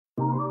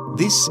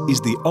This is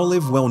the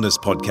Olive Wellness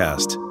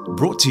Podcast,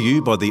 brought to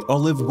you by the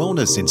Olive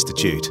Wellness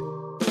Institute.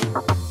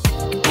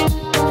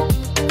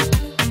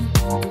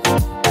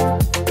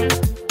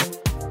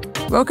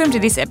 Welcome to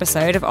this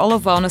episode of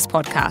Olive Wellness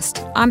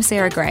Podcast. I'm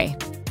Sarah Gray.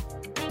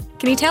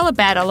 Can you tell a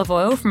bad olive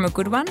oil from a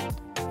good one?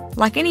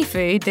 Like any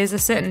food, there's a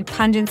certain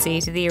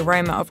pungency to the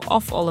aroma of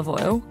off olive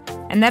oil,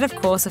 and that of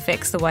course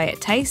affects the way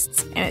it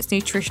tastes and its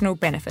nutritional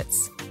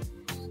benefits.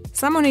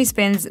 Someone who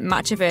spends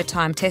much of her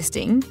time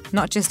testing,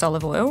 not just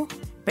olive oil,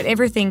 but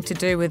everything to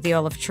do with the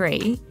olive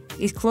tree,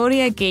 is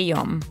Claudia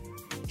Guillaume.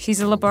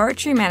 She's a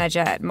laboratory manager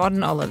at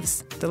Modern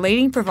Olives, the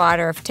leading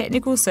provider of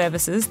technical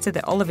services to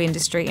the olive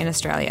industry in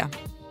Australia.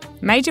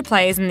 Major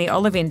players in the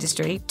olive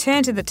industry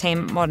turn to the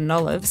team at Modern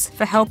Olives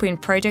for help in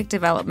project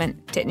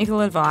development,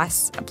 technical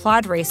advice,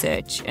 applied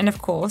research, and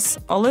of course,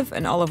 olive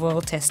and olive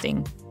oil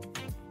testing.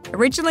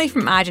 Originally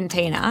from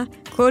Argentina,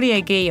 Claudia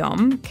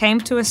Guillaume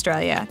came to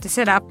Australia to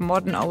set up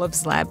Modern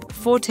Olives Lab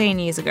 14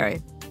 years ago.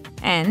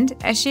 And,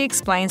 as she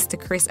explains to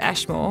Chris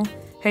Ashmore,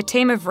 her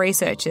team of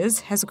researchers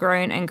has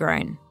grown and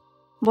grown.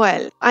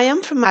 Well, I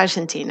am from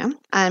Argentina.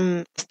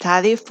 I'm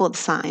studying food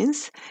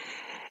science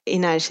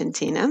in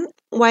Argentina.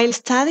 While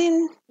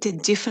studying the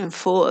different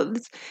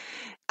foods,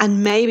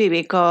 and maybe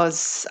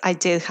because I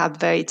did have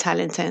very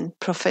talented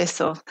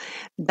professor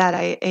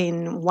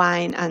in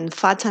wine and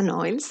fat and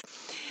oils,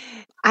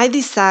 I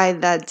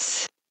decided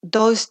that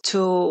those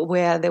two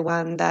were the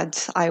one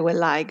that I would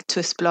like to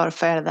explore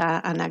further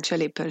and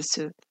actually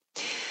pursue.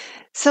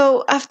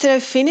 So after I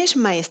finished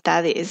my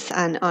studies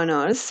and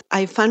honors,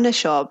 I found a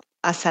job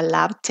as a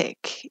lab tech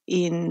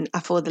in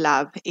a food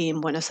lab in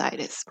Buenos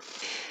Aires.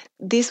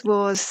 This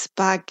was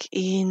back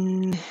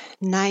in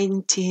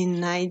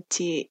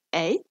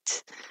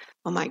 1998.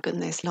 Oh my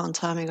goodness, long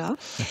time ago.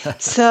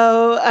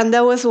 And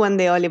that was when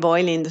the olive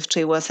oil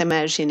industry was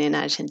emerging in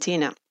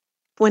Argentina.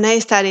 When I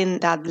started in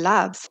that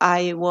lab,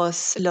 I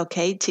was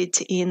located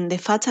in the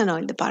fat and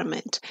oil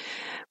department,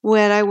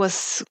 where I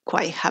was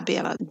quite happy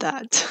about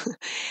that.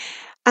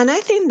 And I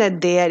think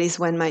that there is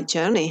when my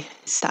journey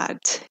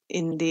started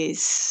in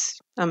this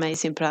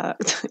amazing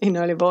product in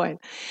olive oil.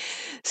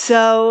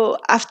 So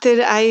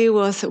after I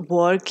was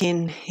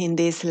working in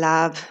this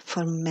lab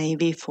for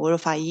maybe 4 or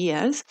 5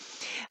 years,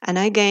 and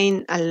I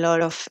gained a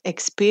lot of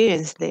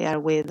experience there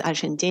with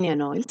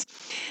Argentinian oils,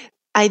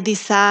 I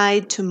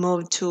decided to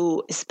move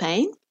to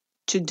Spain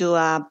to do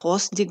a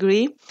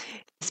post-degree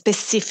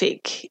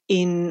specific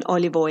in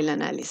olive oil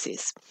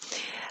analysis.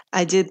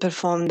 I did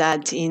perform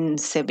that in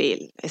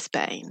Seville,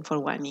 Spain, for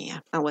 1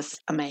 year. It was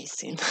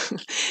amazing.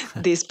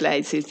 This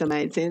place is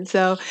amazing.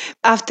 So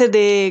after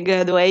the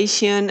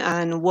graduation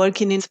and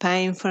working in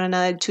Spain for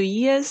another 2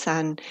 years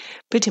and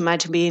pretty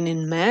much being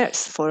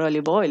immersed for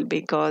olive oil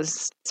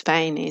because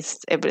Spain is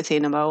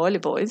everything about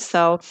olive oil.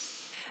 So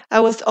I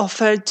was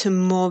offered to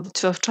move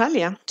to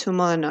Australia, to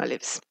Modern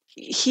Olives.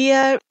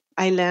 Here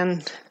I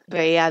learned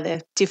very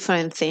other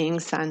different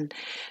things, and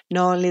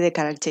not only the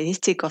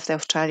characteristic of the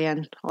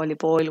Australian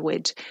olive oil,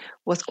 which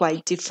was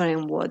quite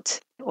different what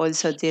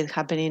also did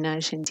happen in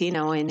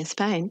Argentina or in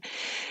Spain,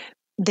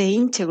 the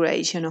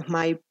integration of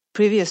my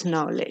previous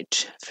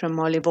knowledge from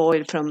olive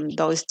oil from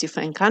those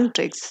different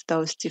countries,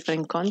 those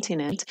different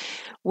continents,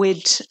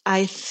 which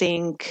I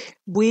think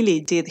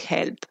really did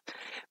help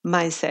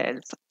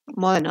myself,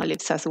 Modern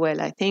Olives as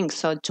well, I think,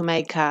 so to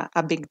make a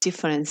big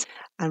difference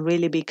and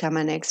really become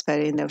an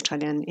expert in the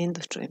Australian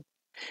industry.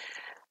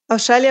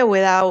 Australia,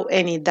 without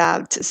any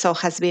doubt, so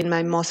has been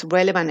my most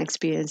relevant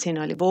experience in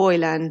olive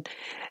oil and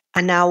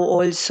now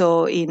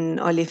also in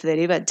olive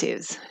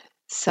derivatives.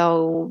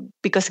 So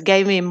because it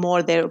gave me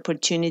more the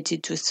opportunity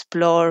to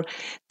explore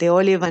the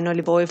olive and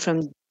olive oil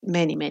from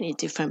many, many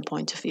different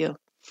points of view.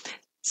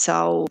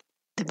 So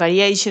the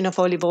variation of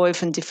olive oil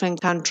from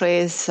different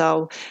countries,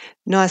 so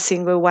not a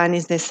single one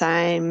is the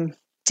same,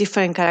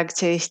 different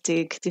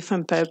characteristic,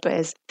 different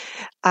purpose,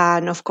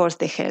 and of course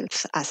the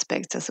health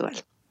aspects as well.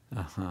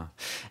 Uh-huh.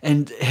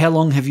 And how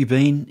long have you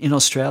been in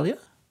Australia?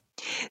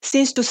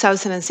 Since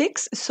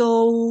 2006,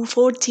 so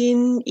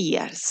 14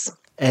 years.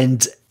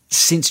 And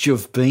since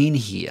you've been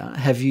here,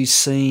 have you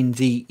seen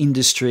the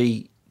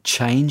industry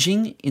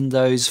changing in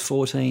those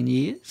 14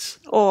 years?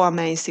 Oh,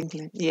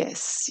 amazingly.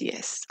 Yes,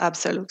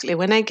 absolutely.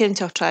 When I came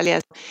to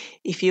Australia,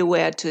 if you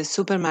were to the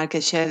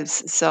supermarket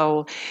shelves,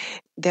 so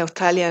the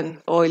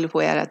Australian oil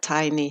were a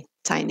tiny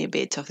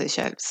bit of the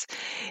shelves.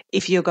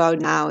 If you go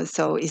now,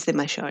 so it's the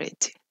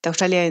majority. The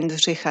Australian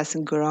industry has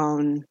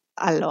grown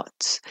a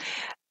lot.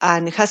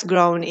 And it has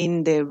grown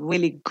in the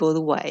really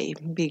good way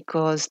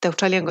because the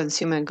Australian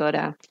consumer got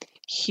a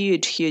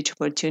huge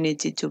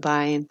opportunity to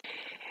buy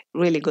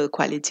really good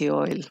quality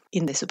oil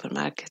in the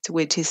supermarket,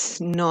 which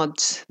is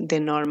not the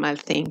normal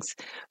things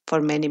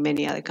for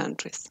many other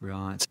countries.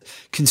 Right.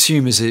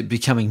 Consumers are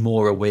becoming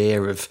more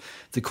aware of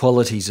the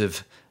qualities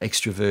of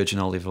extra virgin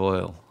olive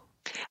oil.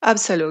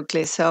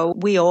 Absolutely. So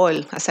we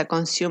all, as a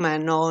consumer,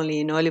 not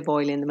only in olive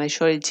oil, in the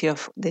majority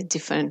of the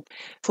different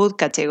food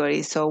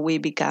categories, so we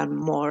become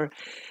more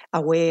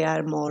we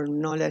are more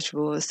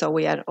knowledgeable. So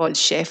we are all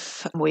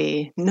chefs.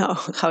 We know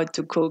how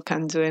to cook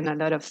and doing a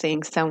lot of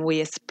things, and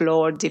we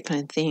explore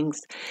different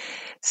things.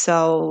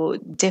 So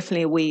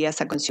definitely we as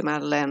a consumer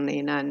are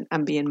learning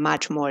and being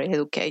much more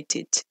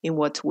educated in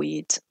what we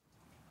eat.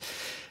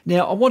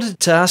 Now, I wanted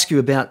to ask you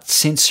about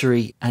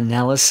sensory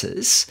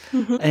analysis.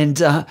 And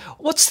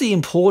what's the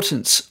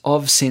importance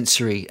of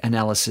sensory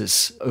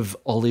analysis of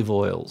olive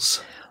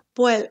oils?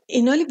 Well,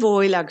 in olive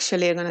oil,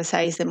 actually, I'm going to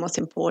say is the most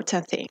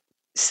important thing.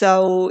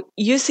 So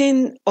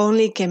using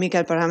only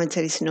chemical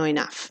parameters is not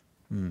enough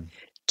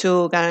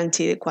to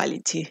guarantee the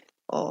quality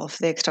of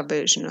the extra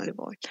virgin olive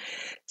oil.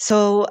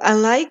 So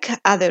unlike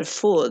other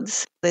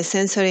foods, the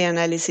sensory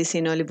analysis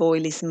in olive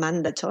oil is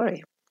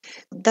mandatory.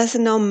 Does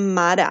not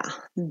matter.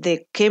 The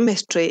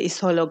chemistry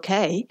is all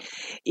okay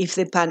if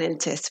the panel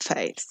test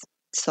fails.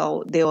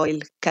 So the oil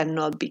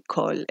cannot be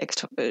called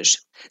extra virgin.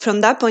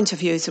 From that point of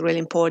view, it's really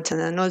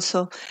important. And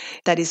also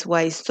that is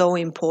why it's so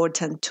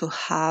important to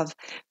have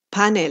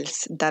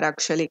panels that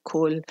actually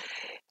could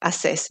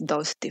assess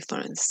those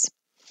differences.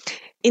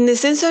 In the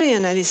sensory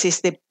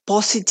analysis, the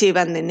positive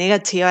and the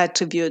negative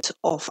attributes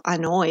of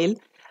an oil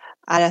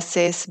are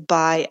assessed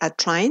by a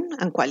trained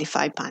and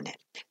qualified panel.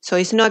 So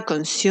it's not a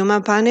consumer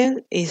panel.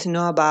 It's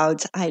not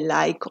about I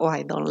like or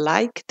I don't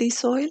like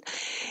this oil.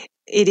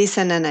 It is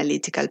an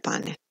analytical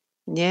panel.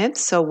 Yeah,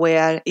 so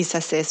where it's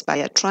assessed by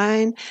a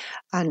trained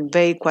and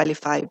very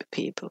qualified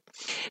people.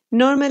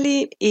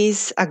 Normally,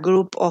 it's a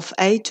group of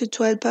 8 to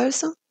 12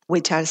 persons,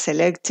 which are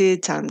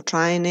selected and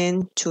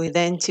trained to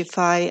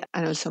identify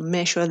and also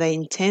measure the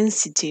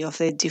intensity of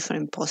the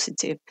different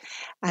positive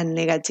and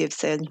negative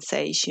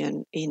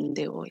sensation in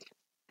the oil.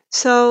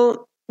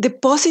 So the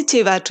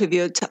positive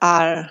attributes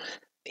are,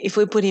 if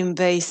we put in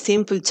very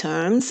simple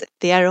terms,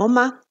 the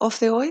aroma of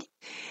the oil,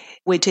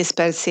 which is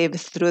perceived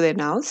through the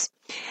nose,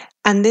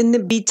 and then the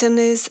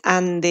bitterness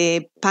and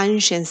the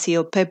pungency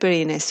or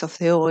pepperiness of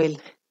the oil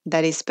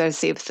that is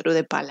perceived through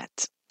the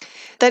palate.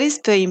 That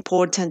is very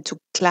important to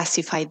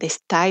classify the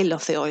style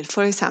of the oil.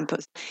 For example,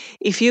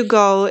 if you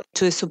go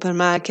to a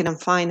supermarket and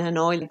find an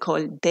oil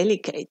called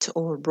delicate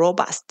or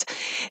robust,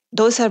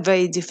 those are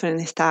very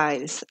different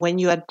styles. When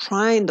you are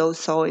trying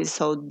those oils,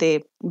 so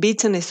the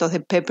bitterness or the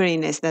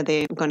pepperiness that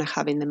they're going to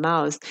have in the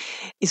mouth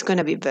is going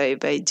to be very,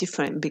 very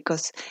different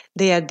because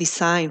they are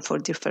designed for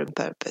different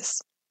purpose.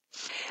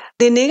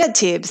 The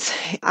negatives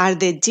are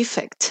the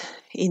defect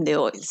in the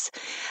oils.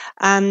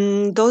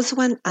 And those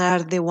ones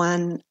are the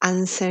one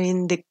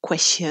answering the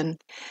question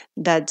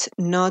that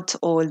not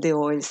all the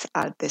oils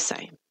are the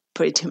same,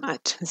 pretty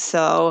much.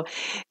 So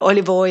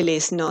olive oil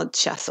is not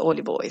just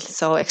olive oil.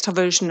 So extra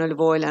virgin olive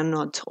oil are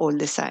not all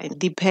the same.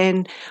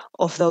 Depend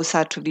of those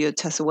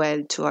attributes as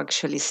well to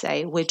actually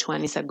say which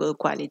one is a good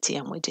quality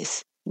and which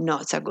is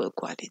not a good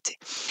quality.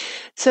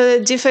 So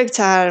the defects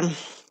are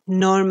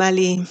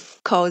normally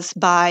caused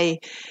by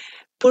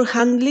poor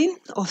handling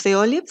of the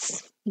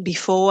olives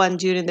before and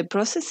during the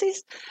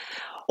processes,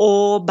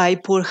 or by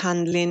poor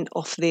handling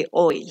of the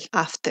oil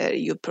after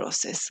you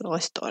process or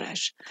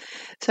storage.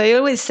 So I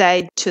always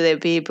say to the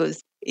people,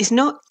 it's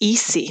not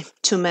easy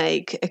to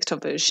make extra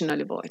virgin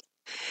olive oil.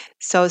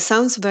 So it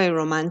sounds very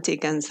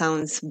romantic and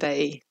sounds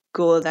very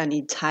good and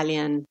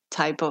Italian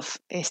type of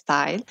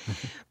style,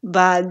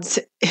 but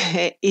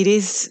it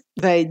is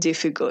very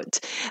difficult.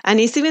 And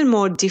it's even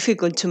more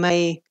difficult to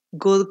make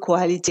good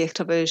quality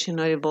extra virgin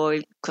olive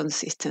oil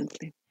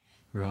consistently.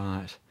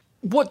 Right.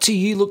 What do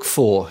you look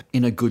for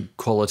in a good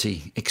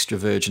quality extra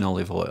virgin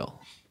olive oil?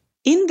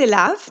 In the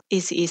lab,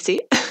 it's easy.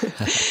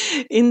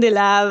 In the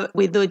lab,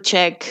 we do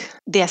check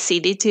the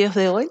acidity of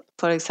the oil,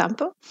 for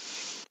example.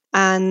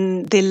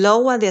 And the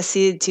lower the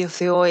acidity of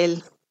the oil,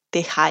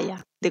 the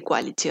higher the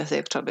quality of the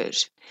extra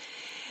virgin.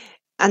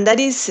 And that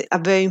is a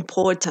very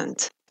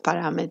important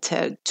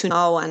parameter to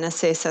know and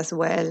assess as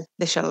well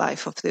the shelf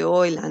life of the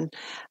oil and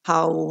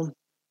how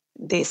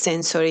the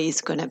sensory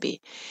is going to be.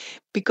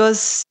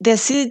 Because the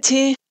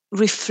acidity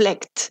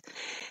reflects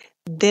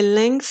the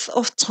length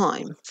of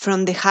time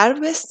from the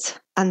harvest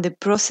and the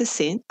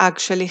processing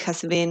actually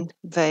has been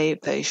very,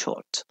 very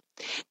short,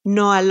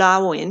 not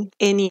allowing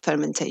any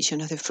fermentation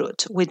of the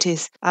fruit, which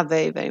is a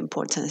very, very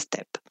important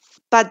step.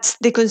 But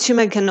the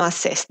consumer cannot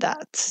assess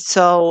that.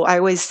 So I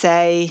always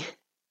say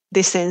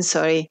the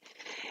sensory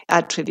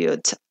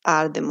attributes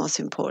are the most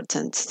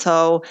important.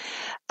 So,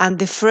 and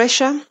the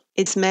fresher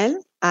it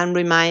smells and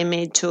remind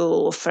me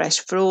to fresh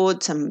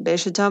fruits and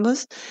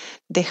vegetables,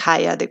 the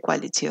higher the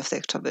quality of the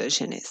extra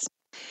virgin is.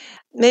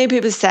 Many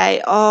people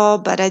say, oh,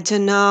 but I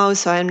don't know,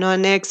 so I'm not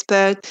an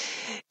expert.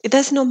 It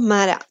does not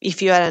matter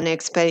if you are an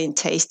expert in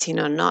tasting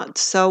or not.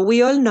 So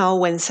we all know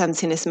when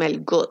something smells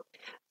good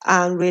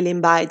and really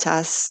invite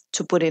us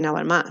to put in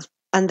our mouth.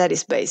 And that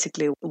is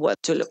basically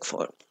what to look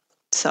for.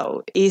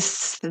 So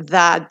is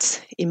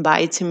that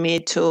inviting me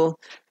to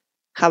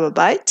have a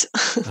bite?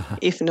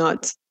 If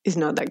not, it's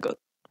not that good.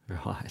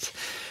 Right.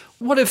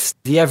 What if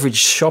the average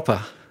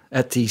shopper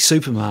at the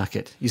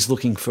supermarket is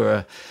looking for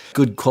a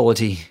good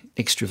quality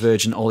extra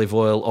virgin olive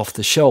oil off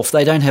the shelf.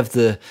 They don't have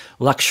the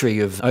luxury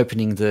of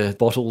opening the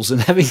bottles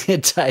and having a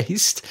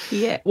taste.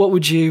 Yeah. What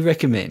would you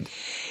recommend?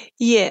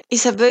 Yeah,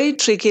 it's a very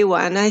tricky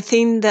one. I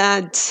think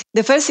that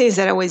the first thing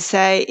that I would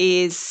say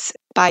is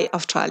buy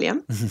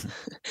Australian.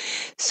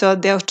 So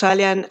the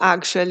Australian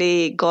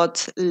actually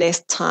got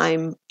less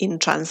time in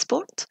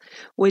transport,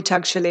 which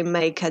actually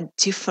make a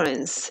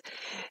difference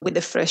with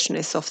the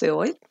freshness of the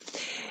oil.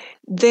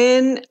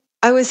 Then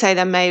I would say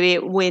that maybe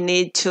we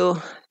need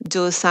to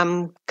do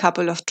some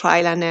couple of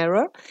trial and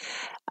error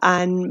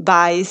and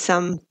buy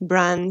some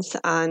brands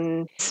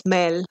and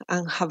smell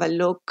and have a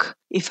look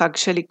if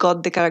actually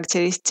got the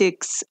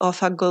characteristics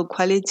of a good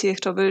quality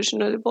extra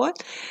virgin olive oil.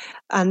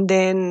 And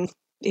then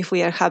if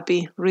we are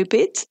happy,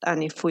 repeat.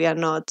 And if we are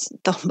not,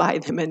 don't buy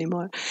them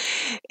anymore.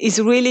 It's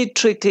really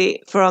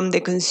tricky from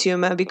the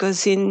consumer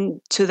because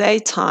in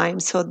today's time,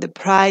 so the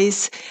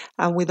price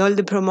and with all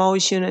the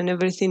promotion and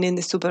everything in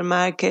the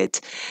supermarket,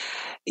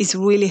 it's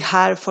really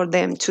hard for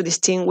them to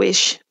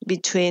distinguish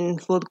between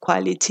good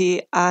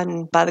quality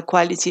and bad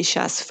quality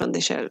just from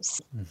the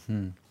shelves.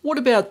 Mm-hmm. What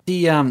about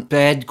the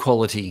bad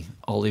quality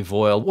olive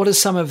oil? What are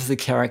some of the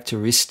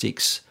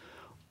characteristics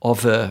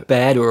of a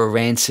bad or a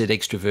rancid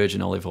extra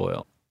virgin olive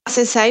oil? As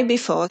I said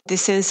before, the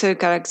sensory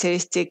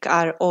characteristics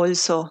are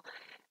also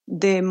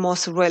the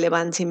most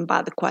relevant in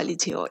bad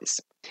quality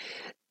oils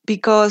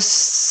because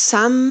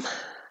some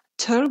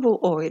turbo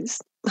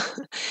oils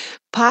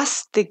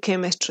pass the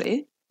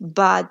chemistry,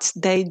 but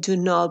they do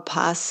not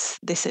pass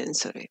the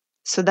sensory.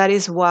 So that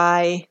is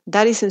why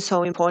that isn't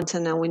so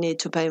important and we need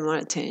to pay more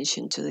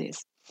attention to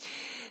this.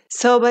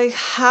 So by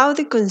how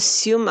the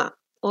consumer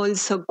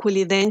also could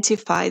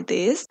identify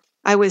this,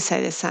 I will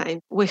say the same.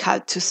 We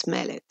have to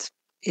smell it.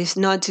 It's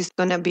not just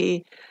going to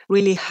be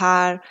really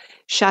hard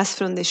just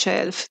from the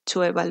shelf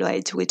to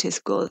evaluate which is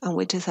good and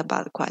which is a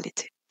bad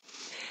quality.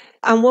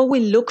 And what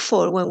we look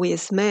for when we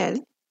smell,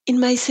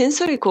 in my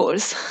sensory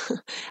course,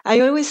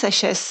 I always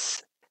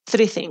suggest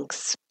 3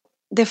 things.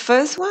 The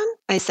first one,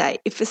 I say,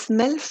 if it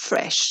smells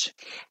fresh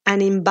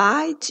and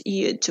invite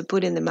you to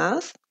put in the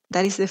mouth,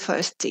 that is the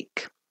first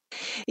tick.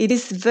 It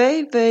is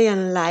very, very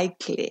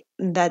unlikely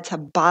that a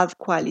bad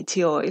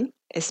quality oil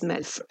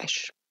smells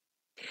fresh.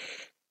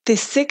 The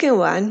second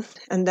one,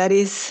 and that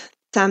is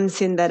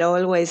something that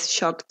always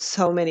shocked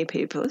so many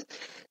people,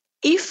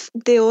 if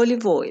the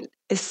olive oil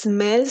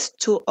smells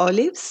to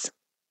olives,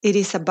 it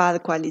is a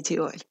bad quality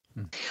oil.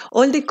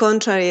 All the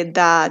contrary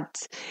that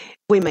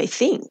we may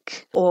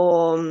think,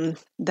 or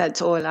that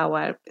all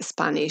our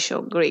Spanish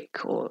or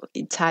Greek or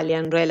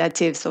Italian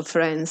relatives or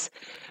friends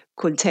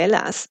could tell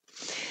us.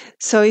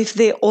 So if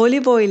the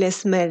olive oil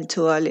smells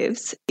to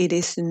olives, it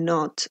is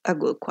not a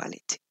good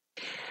quality.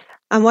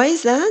 And why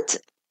is that?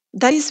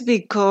 That is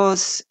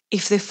because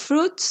if the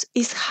fruit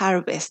is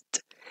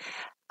harvested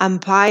and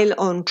piled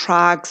on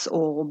trucks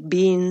or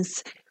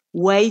bins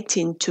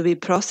waiting to be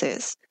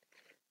processed,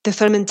 the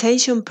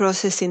fermentation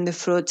process in the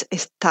fruit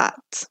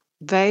starts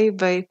very,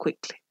 very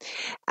quickly.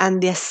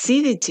 And the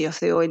acidity of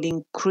the oil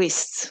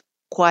increases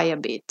quite a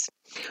bit,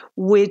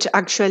 which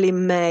actually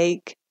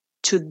make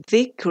to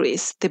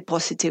decrease the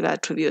positive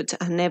attributes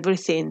and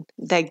everything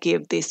that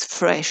give these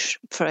fresh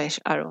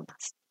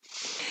aromas.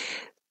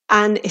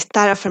 And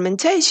start a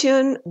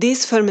fermentation.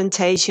 This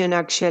fermentation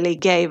actually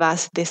gave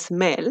us the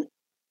smell,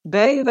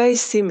 very, very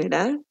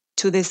similar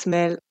to the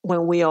smell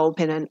when we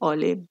open an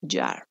olive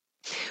jar,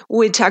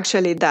 which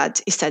actually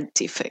that is a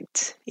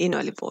defect in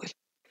olive oil.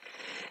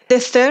 The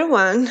third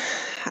one,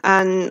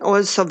 and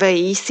also very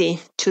easy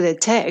to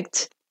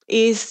detect,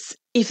 is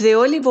if the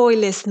olive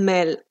oil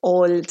smells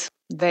old,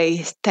 very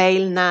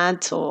stale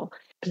nuts or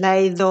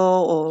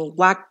Play-Doh or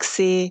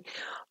waxy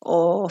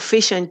or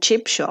fish and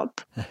chip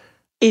shop,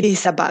 it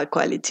is a bad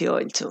quality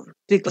oil too,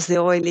 because the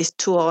oil is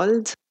too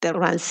old, the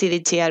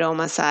rancidity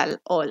aromas are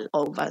all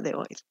over the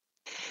oil.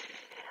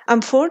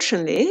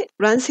 Unfortunately,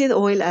 rancid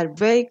oil are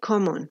very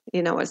common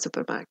in our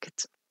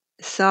supermarkets.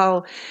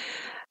 So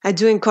I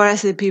do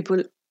encourage the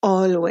people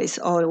always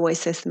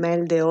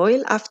smell the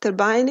oil after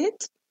buying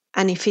it.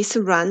 And if it's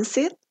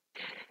rancid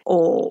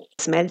or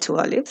smell to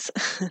olives,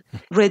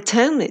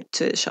 return it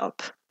to the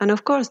shop. And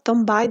of course,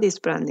 don't buy this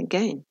brand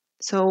again.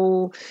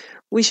 So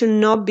we should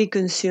not be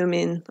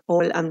consuming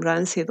oil and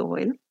rancid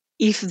oil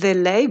if the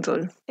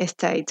label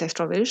states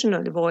extra virgin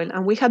olive oil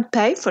and we have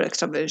paid for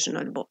extra virgin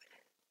olive oil.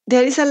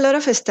 There is a lot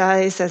of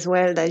studies as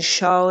well that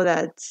show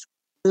that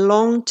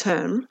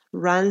long-term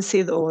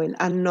rancid oil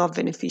are not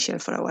beneficial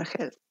for our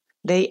health.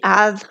 They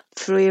add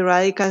free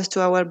radicals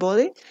to our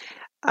body,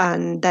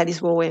 and that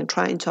is what we're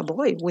trying to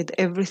avoid with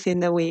everything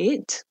that we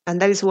eat. And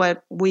that is why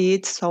we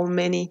eat so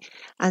many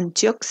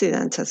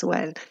antioxidants as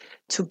well,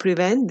 to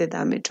prevent the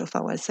damage of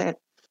our cells.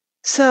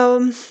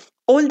 So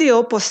all the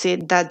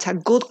opposite that a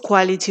good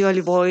quality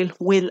olive oil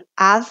will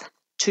add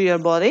to your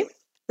body,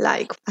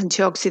 like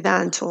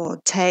antioxidant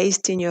or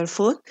taste in your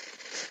food,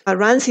 a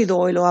rancid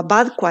oil or a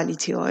bad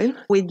quality oil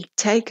will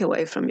take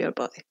away from your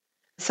body.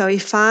 So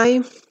if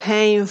I'm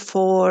paying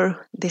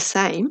for the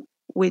same,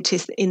 which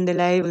is in the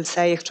label,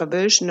 say extra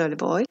virgin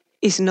olive oil,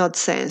 it's not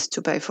sense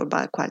to pay for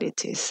bad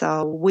quality.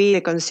 So we,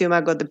 the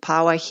consumer, got the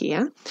power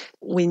here.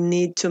 We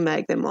need to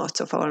make the most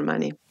of our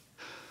money.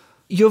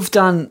 You've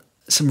done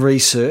some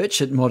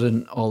research at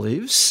Modern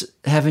Olives,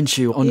 haven't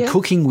you, on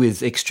cooking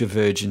with extra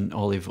virgin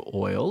olive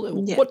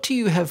oil. Yeah. What do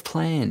you have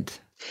planned?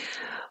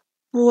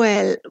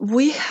 Well,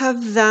 we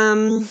have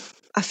done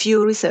a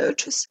few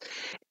researches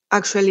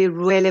actually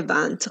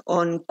relevant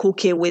on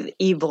cooking with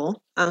Evo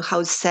and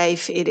how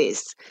safe it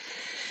is.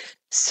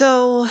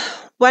 So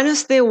one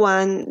of the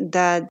one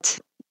that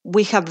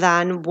we have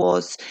done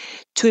was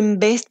to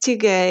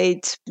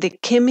investigate the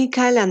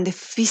chemical and the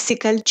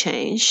physical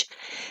change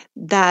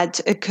that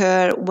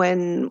occur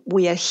when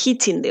we are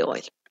heating the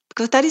oil,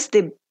 because that is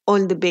the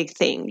big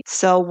thing.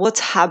 So what's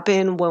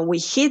happened when we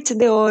heat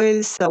the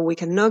oil so we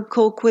cannot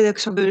cook with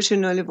extra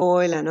virgin olive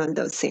oil and all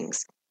those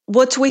things.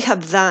 What we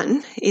have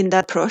done in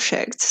that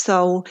project,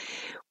 so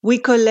we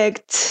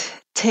collect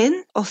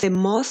 10 of the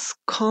most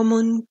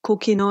common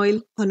cooking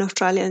oil on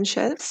Australian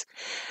shelves,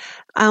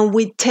 and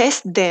we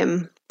test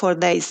them for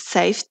their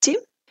safety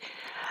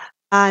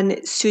and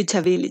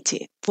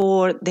suitability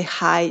for the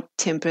high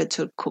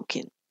temperature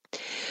cooking.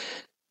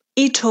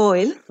 Each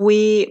oil,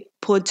 we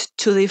put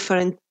 2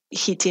 different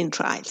heating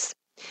trials.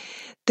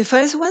 The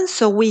first one,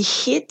 so we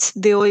heat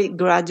the oil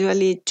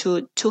gradually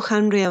to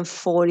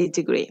 240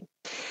 degrees,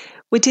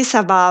 which is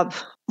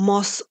above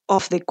most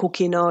of the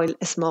cooking oil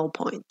smoke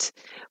point,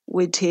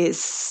 which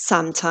is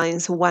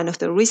sometimes one of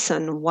the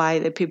reasons why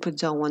the people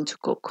don't want to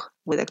cook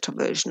with extra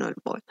virgin olive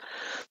oil.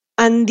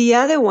 And the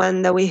other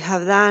one that we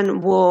have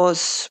done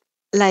was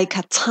like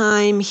a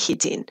time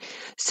heating.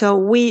 So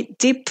we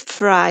deep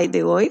fry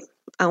the oil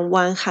at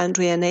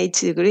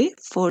 180 degrees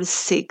for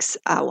 6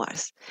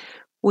 hours,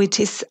 which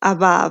is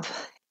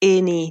above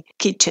any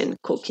kitchen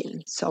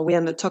cooking. So we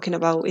are not talking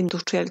about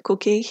industrial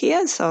cooking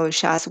here, so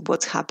just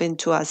what's happened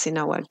to us in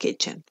our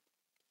kitchen.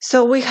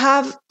 So we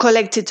have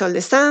collected all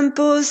the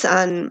samples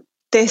and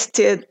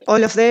tested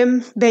all of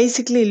them,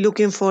 basically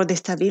looking for the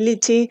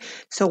stability,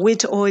 so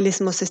which oil is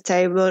most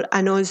stable,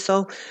 and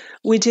also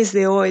which is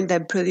the oil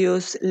that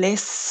produces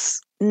less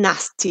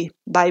nasty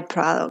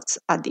byproducts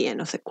at the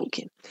end of the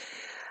cooking.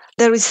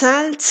 The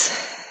results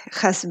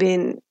has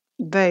been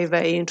very,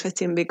 very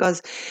interesting,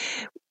 because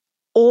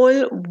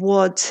all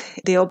what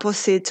the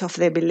opposite of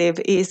the belief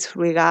is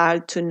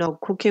regard to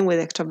not cooking with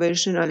extra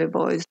virgin olive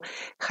oil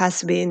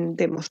has been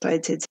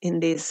demonstrated in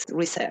this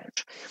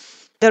research.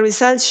 The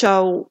results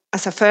show,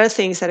 as a first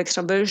thing, that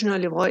extra virgin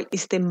olive oil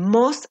is the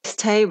most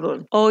stable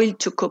oil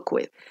to cook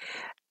with.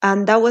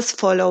 And that was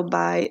followed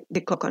by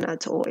the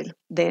coconut oil,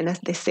 then as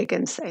the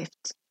second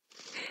safest.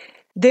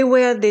 They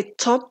were the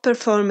top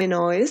performing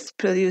oils,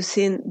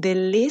 producing the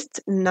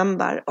least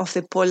number of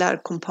the polar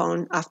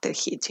compound after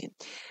heating.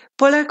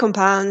 Polar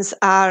compounds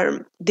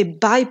are the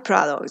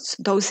byproducts,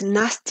 those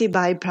nasty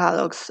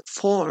byproducts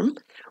form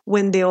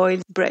when the oil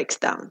breaks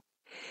down.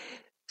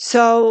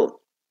 So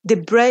the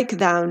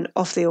breakdown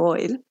of the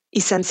oil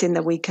is something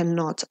that we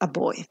cannot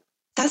avoid.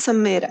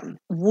 Doesn't matter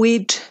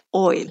which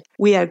oil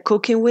we are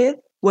cooking with,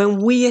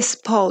 when we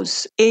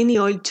expose any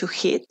oil to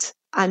heat,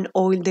 an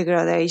oil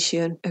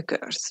degradation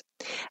occurs.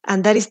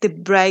 And that is the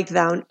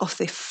breakdown of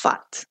the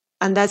fat.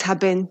 And that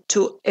happened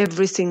to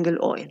every single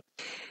oil.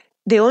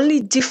 The only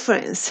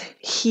difference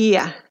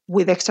here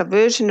with extra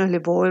virgin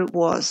olive oil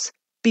was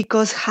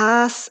because it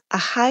has a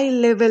high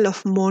level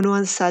of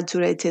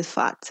monounsaturated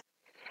fat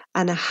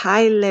and a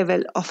high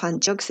level of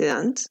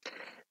antioxidants,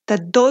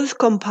 that those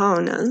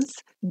components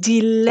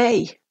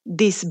delay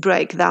this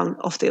breakdown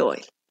of the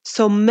oil,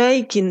 so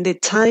making the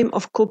time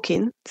of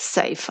cooking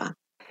safer.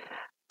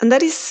 And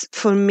that is,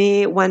 for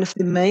me, one of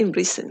the main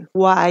reasons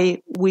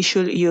why we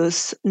should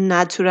use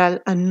natural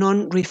and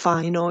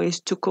non-refined oils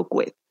to cook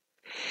with.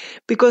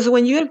 Because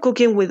when you are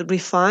cooking with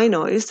refined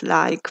oils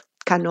like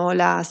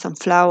canola,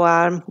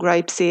 sunflower,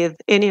 grapeseed,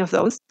 any of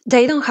those,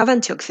 they don't have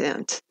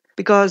antioxidants,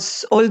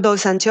 because all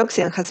those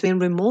antioxidants has been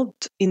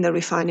removed in the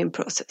refining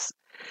process.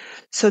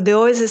 So the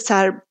oils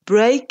start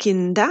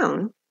breaking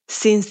down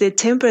since the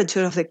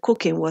temperature of the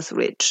cooking was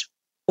reached.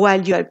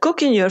 While you are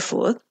cooking your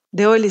food,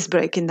 the oil is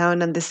breaking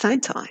down at the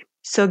same time,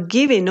 so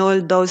giving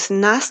all those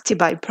nasty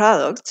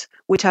byproducts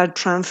which are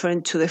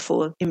transferred to the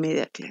food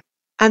immediately.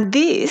 And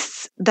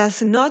this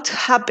does not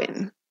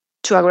happen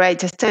to a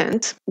great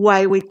extent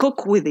while we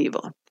cook with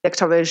Evo,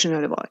 extra virgin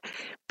olive oil,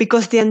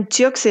 because the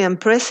antioxidant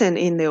present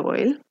in the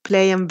oil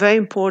play a very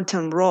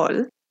important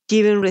role,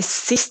 giving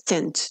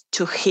resistance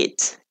to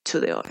heat to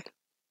the oil.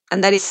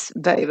 And that is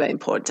very, very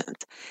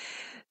important.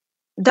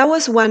 That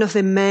was one of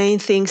the main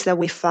things that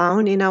we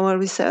found in our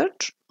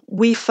research.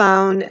 We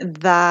found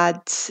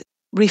that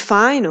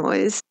refined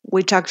oils,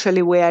 which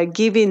actually were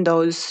giving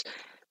those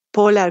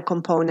polar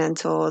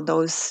components or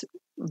those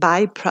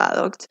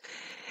byproducts,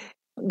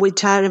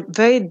 which are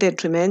very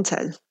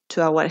detrimental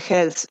to our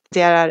health.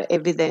 There are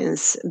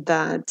evidence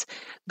that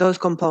those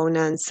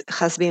components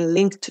has been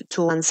linked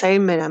to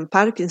Alzheimer's and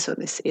Parkinson's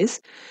disease.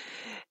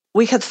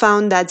 We had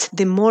found that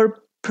the more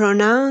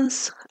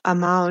pronounced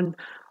amount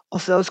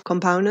of those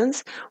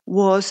components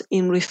was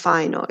in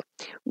refined oil,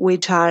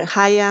 which are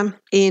higher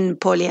in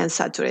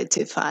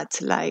polyunsaturated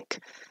fats like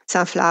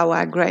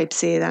sunflower,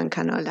 grapeseed, and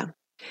canola.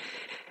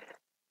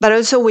 But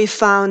also we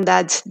found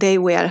that they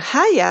were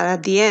higher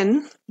at the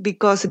end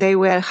because they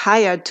were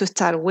higher to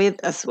start with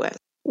as well,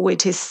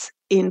 which is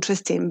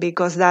interesting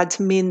because that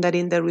means that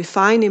in the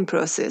refining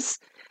process,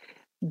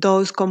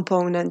 those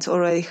components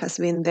already has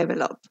been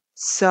developed.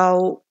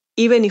 So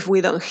even if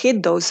we don't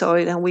hit those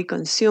oil and we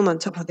consume on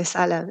top of the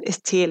salad,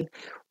 still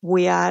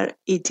we are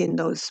eating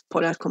those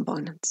polar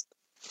components.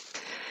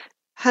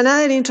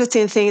 Another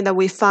interesting thing that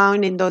we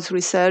found in those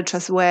research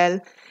as well,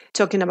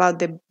 talking about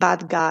the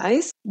bad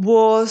guys,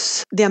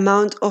 was the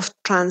amount of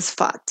trans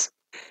fat,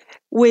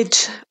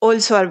 which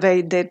also are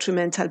very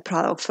detrimental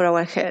product for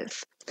our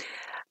health.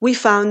 We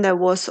found that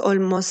was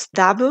almost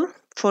double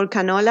for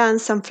canola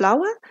and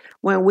sunflower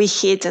when we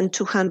hit on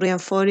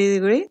 240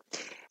 degrees,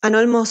 and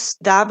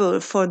almost double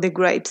for the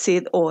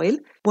grapeseed oil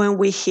when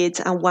we hit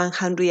on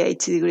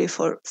 180 degrees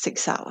for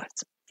 6 hours.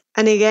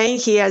 And again,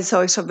 here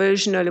also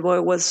virgin olive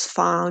oil was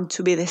found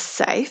to be the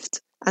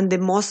safest and the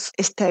most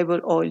stable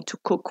oil to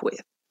cook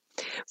with,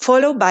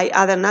 followed by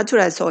other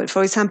natural oil.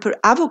 For example,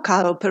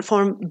 avocado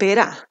perform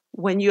better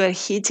when you are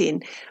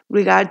heating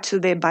regard to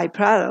the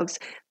byproducts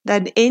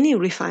than any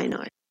refined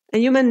oil.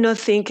 And you may not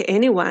think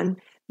anyone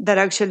that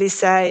actually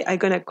say, I'm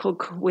going to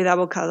cook with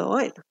avocado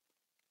oil.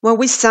 When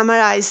we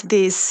summarize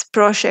this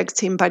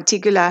project in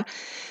particular,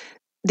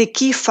 the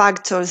key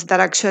factors that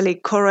actually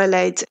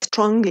correlate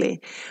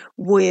strongly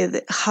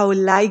with how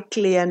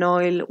likely an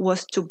oil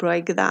was to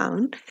break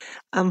down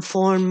and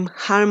form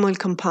harmful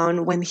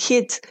compound when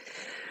heat,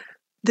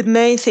 the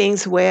main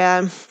things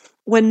were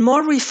when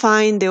more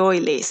refined the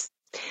oil is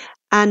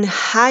and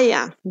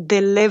higher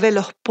the level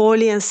of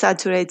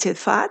polyunsaturated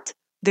fat,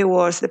 the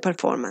worse the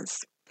performance.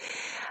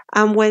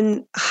 And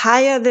when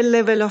higher the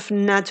level of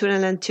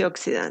natural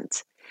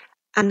antioxidants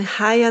and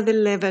higher the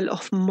level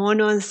of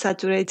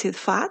monounsaturated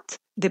fat,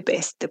 the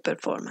best the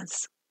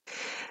performance.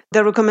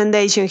 The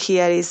recommendation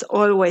here is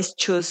always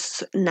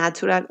choose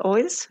natural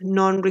oils,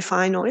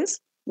 non-refined oils,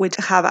 which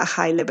have a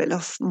high level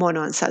of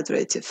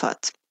monounsaturated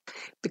fat,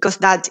 because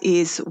that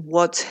is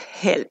what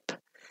helps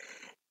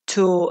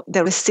to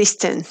the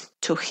resistance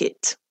to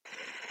heat.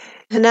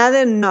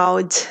 Another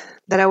note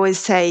that I will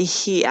say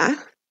here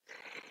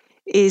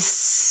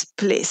is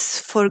please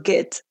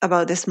forget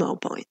about the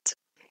smoke point.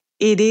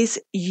 It is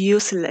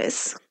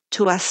useless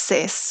to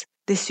assess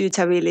the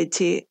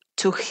suitability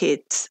to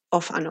heat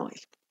of an oil.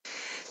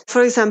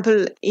 For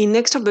example, in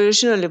extra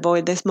virgin olive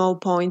oil, the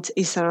smoke point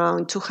is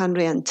around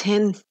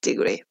 210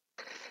 degrees.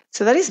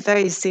 So that is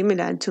very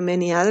similar to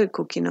many other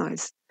cooking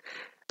oils.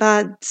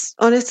 But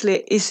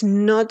honestly, it's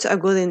not a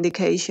good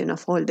indication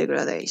of oil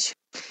degradation.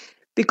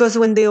 Because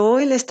when the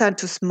oil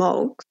starts to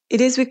smoke,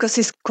 it is because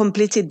it's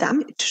completely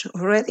damaged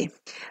already.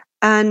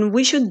 And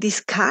we should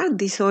discard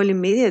this oil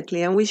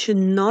immediately and we should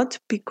not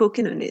be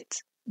cooking on it,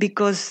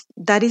 because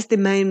that is the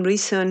main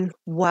reason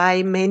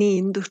why many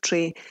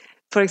industry,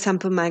 for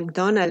example,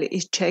 McDonald's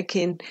is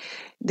checking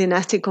the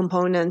nasty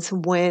components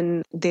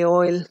when the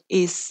oil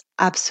is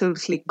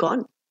absolutely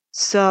gone.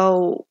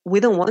 So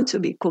we don't want to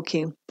be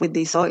cooking with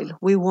this oil.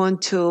 We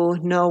want to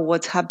know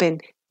what's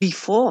happened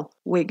before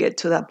we get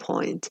to that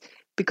point,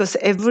 because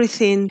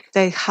everything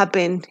that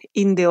happened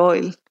in the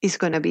oil is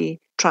going to be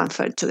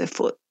transferred to the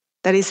food.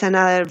 That is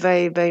another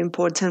very, very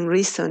important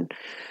reason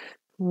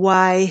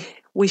why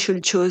we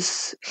should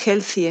choose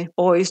healthy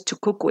oils to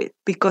cook with,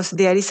 because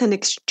there is an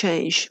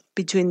exchange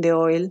between the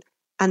oil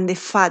and the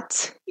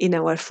fat in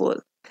our food.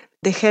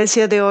 The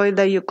healthier the oil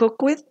that you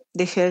cook with,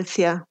 the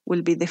healthier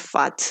will be the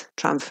fat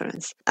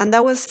transference. And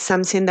that was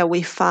something that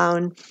we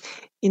found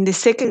in the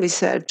second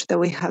research that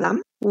we had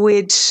done,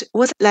 which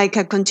was like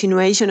a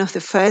continuation of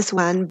the first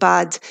one,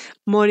 but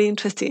more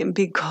interesting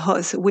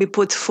because we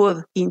put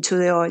food into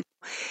the oil.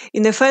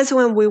 In the first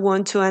one, we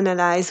want to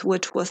analyze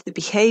what was the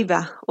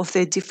behavior of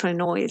the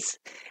different oils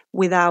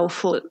without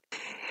food.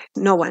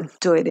 No one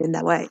do it in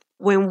that way.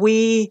 When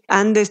we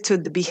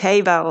understood the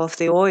behavior of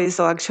the oils,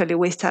 so actually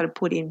we started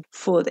putting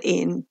food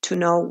in to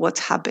know what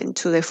happened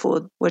to the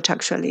food, which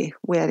actually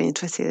we are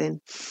interested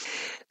in.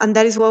 And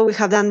that is why we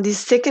have done this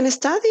second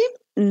study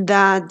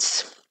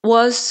that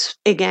was,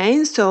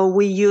 again, so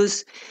we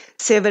use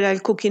several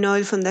cooking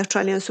oil from the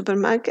Australian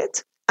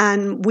supermarket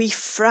and we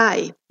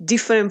fry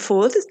different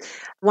foods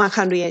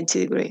 180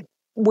 degrees.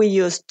 We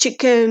use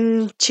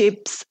chicken,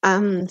 chips,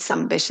 and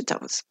some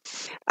vegetables.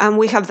 And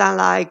we have done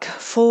like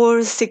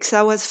 4-6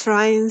 hours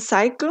frying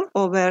cycle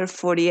over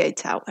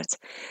 48 hours.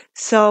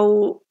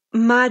 So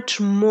much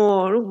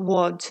more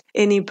what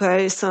any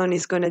person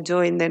is going to do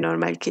in the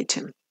normal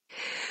kitchen.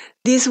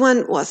 This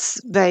one was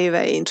very,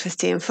 very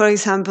interesting. For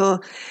example,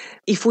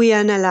 if we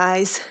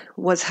analyze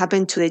what's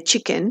happened to the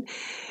chicken,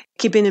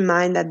 keeping in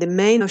mind that the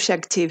main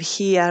objective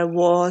here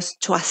was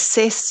to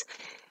assess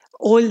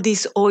all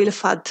this oil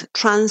fat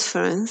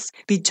transference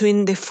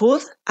between the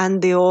food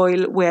and the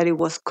oil where it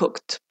was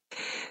cooked.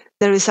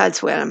 The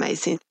results were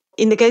amazing.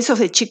 In the case of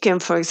the chicken,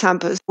 for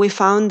example, we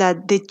found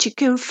that the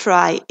chicken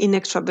fried in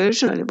extra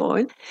virgin olive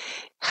oil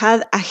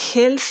had a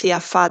healthier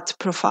fat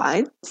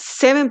profile,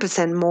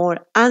 7% more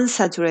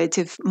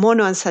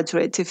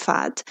monounsaturated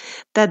fat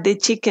than the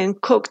chicken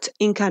cooked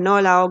in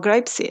canola or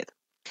grapeseed.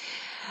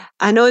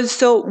 And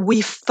also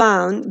we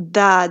found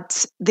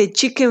that the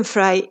chicken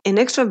fried in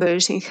extra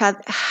virgin had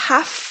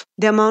half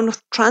the amount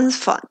of trans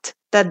fat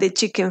that the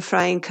chicken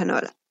fried in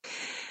canola.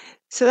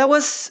 So that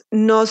was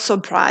not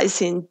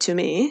surprising to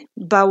me,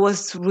 but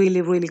was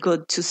really, really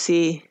good to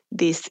see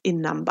this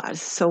in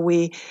numbers. So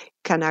we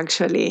can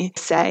actually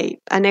say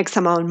an X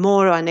amount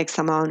more or an X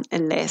amount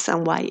and less,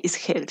 and why is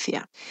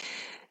healthier.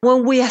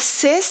 When we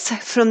assess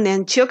from the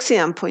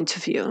antioxidant point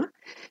of view,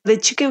 the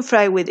chicken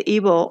fried with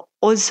Evo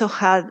also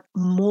had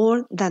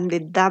more than the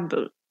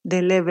double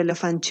the level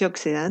of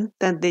antioxidant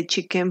than the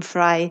chicken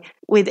fried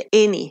with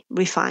any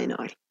refined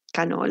oil,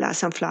 canola,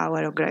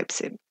 sunflower, or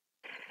grapeseed.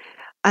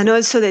 And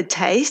also the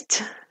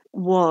taste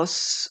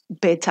was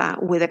better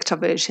with extra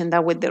virgin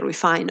than with the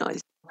refined oil.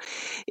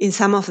 In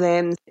some of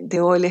them, the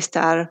oil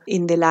start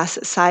in the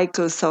last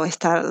cycle, so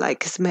start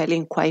like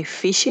smelling quite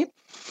fishy,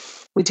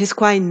 which is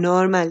quite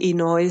normal in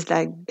oils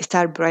like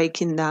start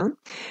breaking down.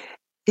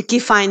 The key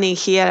finding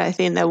here, I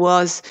think, that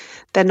was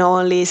that not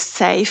only is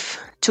safe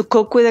to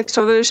cook with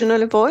extra virgin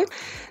olive oil,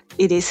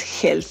 it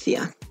is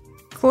healthier.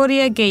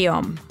 Claudia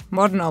Guillaume,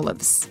 Modern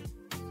Olives.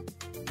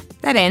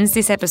 That ends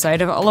this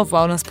episode of Olive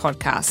Wellness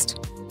Podcast.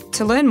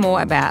 To learn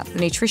more about the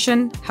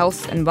nutrition,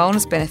 health and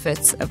wellness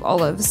benefits of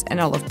olives and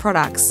olive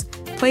products,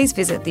 please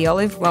visit the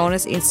Olive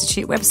Wellness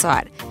Institute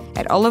website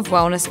at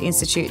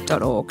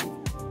olivewellnessinstitute.org.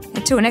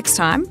 Until next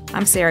time,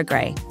 I'm Sarah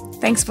Gray.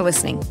 Thanks for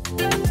listening.